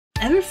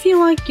Ever feel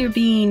like you're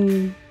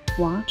being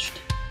watched?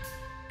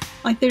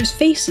 Like there's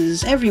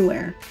faces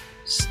everywhere,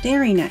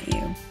 staring at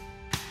you.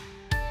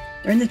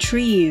 They're in the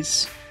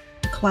trees,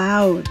 the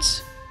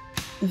clouds,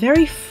 the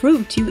very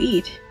fruit you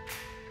eat.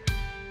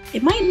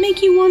 It might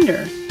make you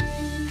wonder,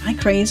 am I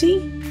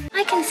crazy?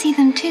 I can see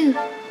them too.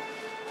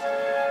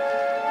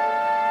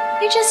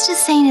 You're just as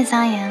sane as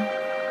I am.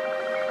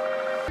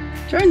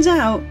 Turns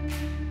out,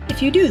 if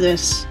you do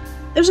this,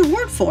 there's a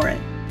word for it,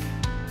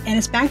 and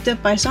it's backed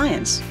up by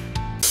science.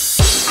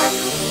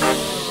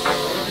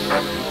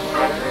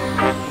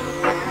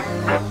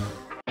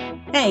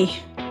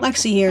 Hey,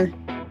 Lexi here,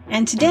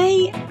 and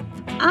today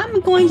I'm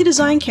going to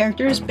design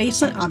characters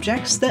based on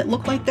objects that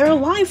look like they're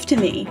alive to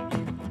me.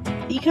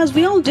 Because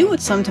we all do it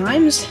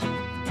sometimes.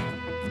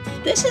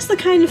 This is the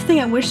kind of thing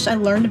I wish I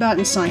learned about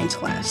in science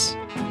class.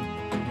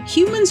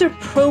 Humans are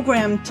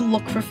programmed to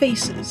look for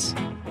faces.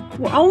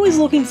 We're always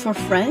looking for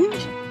friend,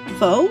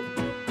 foe,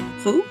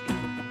 food.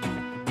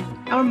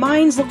 Our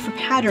minds look for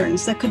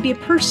patterns that could be a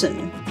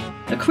person,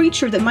 a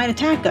creature that might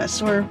attack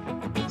us, or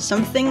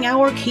something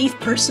our cave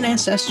person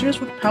ancestors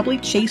would probably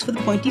chase with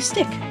a pointy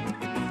stick.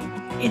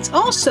 It's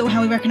also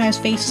how we recognize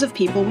faces of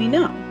people we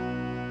know.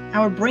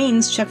 Our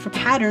brains check for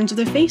patterns of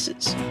their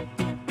faces.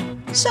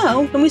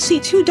 So, when we see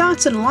two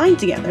dots in a line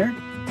together,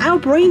 our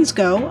brains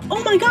go,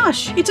 oh my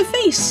gosh, it's a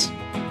face!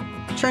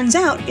 Turns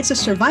out, it's a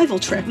survival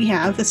trick we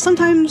have that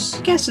sometimes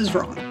guesses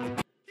wrong.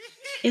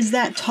 Is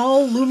that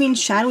tall, looming,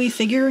 shadowy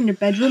figure in your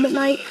bedroom at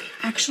night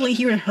actually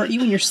here to hurt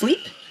you in your sleep?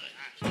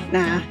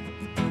 Nah.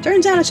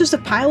 Turns out it's just a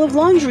pile of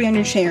laundry on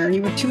your chair and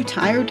you were too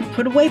tired to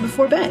put away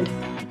before bed.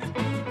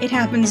 It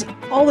happens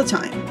all the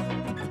time.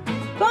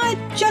 But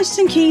just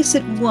in case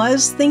it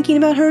was thinking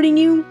about hurting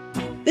you,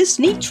 this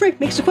neat trick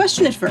makes you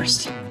question it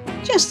first.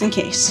 Just in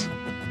case.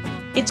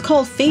 It's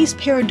called face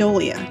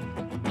pareidolia,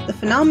 the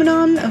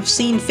phenomenon of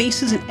seeing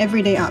faces in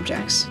everyday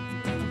objects.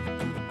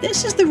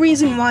 This is the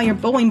reason why your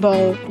bowling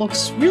ball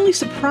looks really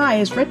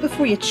surprised right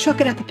before you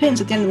chuck it at the pins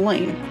at the end of the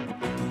lane.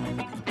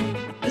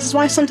 This is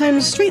why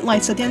sometimes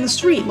streetlights at the end of the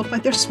street look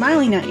like they're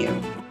smiling at you.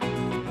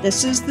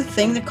 This is the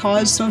thing that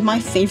caused some of my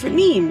favorite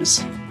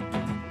memes.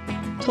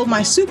 Told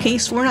my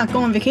suitcase we're not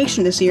going on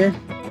vacation this year.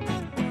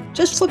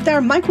 Just flipped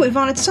our microwave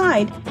on its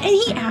side, and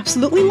he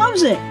absolutely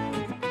loves it!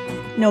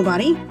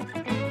 Nobody.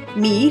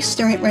 Me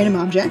staring at random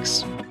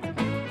objects.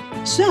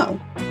 So,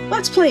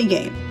 let's play a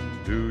game.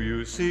 Do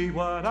you see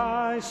what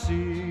I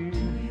see? Do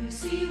you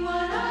see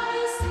what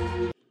I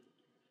see?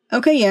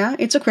 Okay, yeah,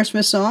 it's a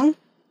Christmas song,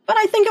 but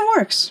I think it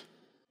works.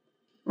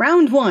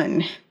 Round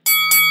 1.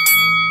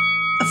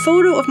 A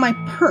photo of my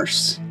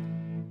purse.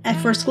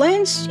 At first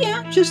glance,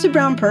 yeah, just a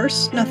brown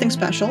purse, nothing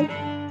special.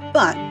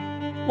 But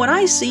what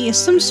I see is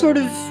some sort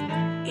of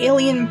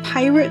alien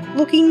pirate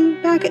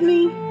looking back at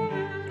me.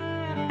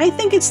 I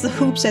think it's the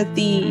hoops at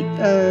the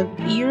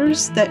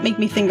ears that make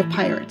me think of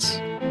pirates.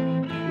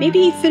 Maybe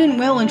he fit in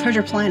well in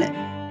Treasure Planet.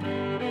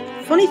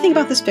 Funny thing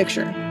about this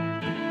picture.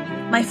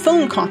 My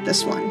phone caught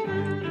this one.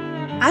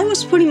 I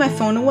was putting my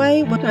phone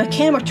away when the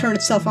camera turned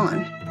itself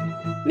on.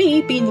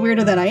 Me, being the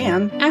weirdo that I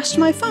am, asked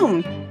my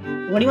phone,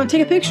 "What do you want to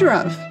take a picture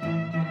of?"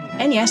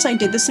 And yes, I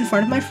did this in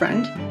front of my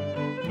friend.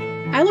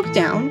 I looked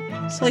down,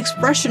 saw the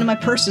expression on my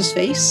purse's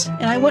face,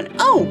 and I went,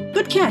 "Oh,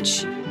 good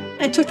catch!"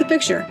 And I took the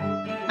picture.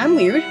 I'm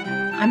weird.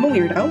 I'm a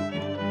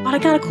weirdo. But I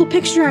got a cool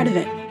picture out of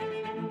it.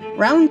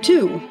 Round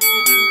 2.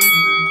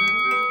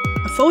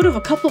 A photo of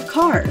a couple of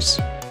cars.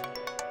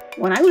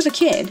 When I was a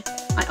kid,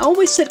 I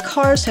always said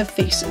cars have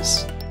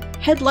faces.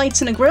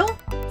 Headlights and a grille?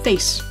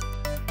 Face.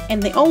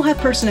 And they all have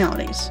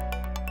personalities.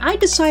 I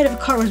decide if a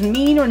car was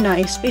mean or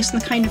nice based on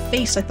the kind of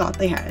face I thought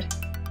they had.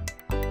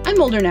 I'm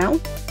older now,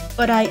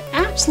 but I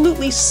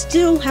absolutely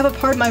still have a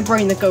part of my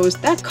brain that goes,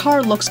 that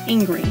car looks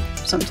angry,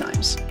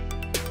 sometimes.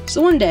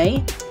 So one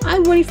day,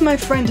 I'm waiting for my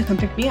friend to come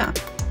pick me up,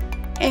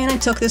 and I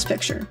took this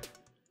picture.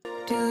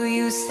 Do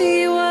you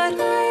see what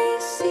I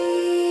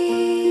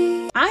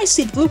see? I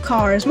see the blue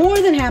car is more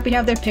than happy to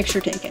have their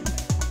picture taken,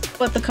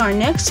 but the car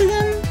next to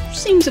them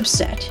seems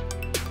upset.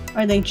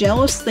 Are they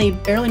jealous they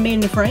barely made in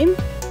the frame?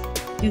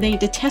 Do they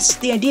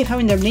detest the idea of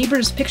having their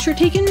neighbor's picture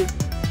taken?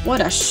 What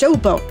a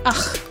showboat,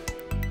 ugh.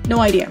 No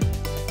idea.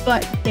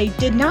 But they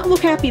did not look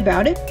happy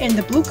about it, and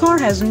the blue car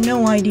has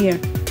no idea.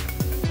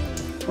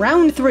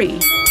 Round 3.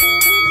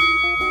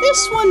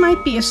 This one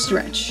might be a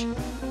stretch.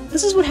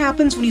 This is what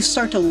happens when you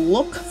start to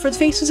look for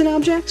faces in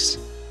objects.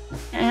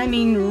 And I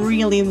mean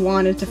really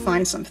wanted to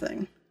find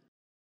something.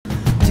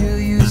 Do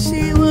you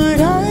see what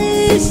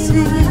I see?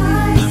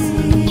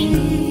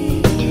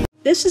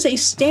 This is a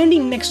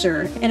standing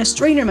mixer and a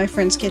strainer in my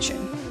friend's kitchen.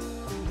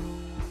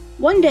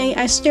 One day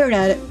I stared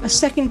at it a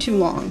second too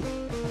long,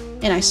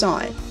 and I saw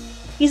it.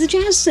 He's a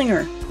jazz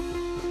singer.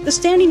 The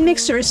standing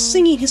mixer is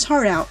singing his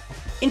heart out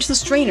into the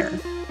strainer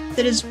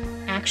that is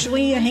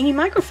actually a hanging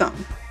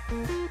microphone.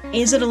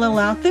 Is it a little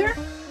out there?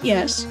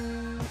 Yes.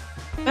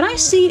 But I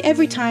see it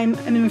every time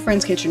I'm in my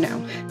friend's kitchen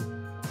now.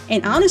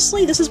 And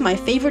honestly, this is my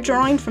favorite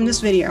drawing from this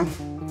video.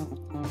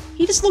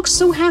 He just looks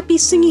so happy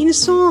singing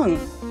his song.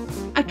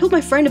 I told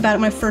my friend about it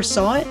when I first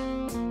saw it.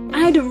 I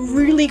had to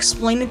really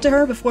explain it to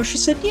her before she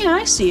said, yeah,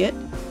 I see it.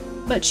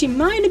 But she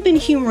might have been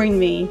humoring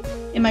me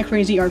in my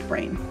crazy art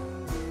brain.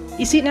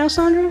 You see it now,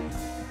 Sandra?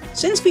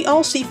 Since we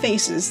all see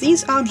faces,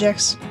 these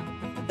objects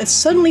that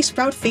suddenly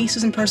sprout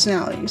faces and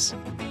personalities,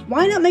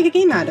 why not make a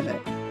game out of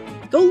it?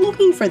 Go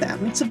looking for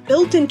them. It's a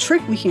built-in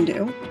trick we can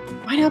do.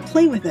 Why not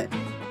play with it?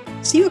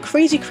 See what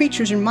crazy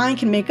creatures your mind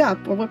can make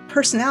up, or what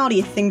personality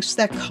it thinks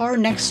that car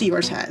next to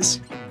yours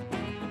has.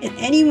 If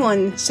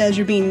anyone says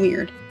you're being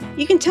weird,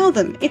 you can tell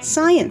them, it's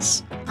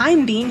science.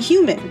 I'm being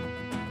human.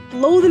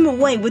 Blow them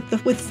away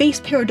with face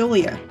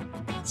pareidolia.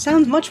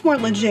 Sounds much more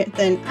legit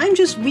than, I'm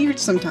just weird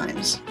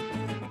sometimes.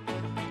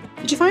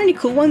 Did you find any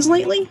cool ones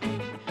lately?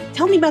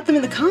 Tell me about them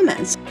in the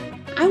comments.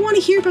 I want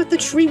to hear about the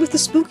tree with the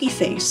spooky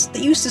face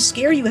that used to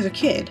scare you as a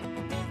kid,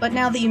 but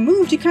now that you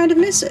moved you kind of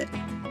miss it.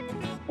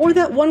 Or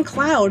that one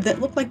cloud that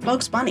looked like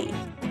Bugs Bunny,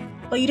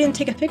 but you didn't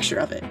take a picture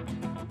of it.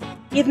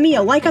 Give me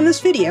a like on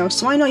this video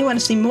so I know you want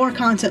to see more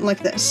content like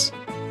this.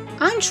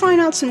 I'm trying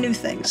out some new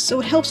things, so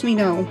it helps me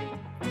know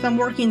if I'm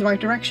working in the right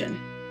direction.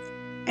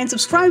 And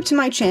subscribe to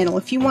my channel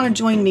if you want to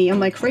join me on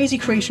my crazy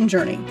creation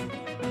journey,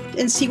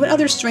 and see what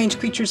other strange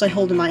creatures I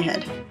hold in my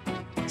head.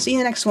 See you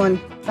in the next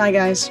one. Bye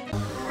guys.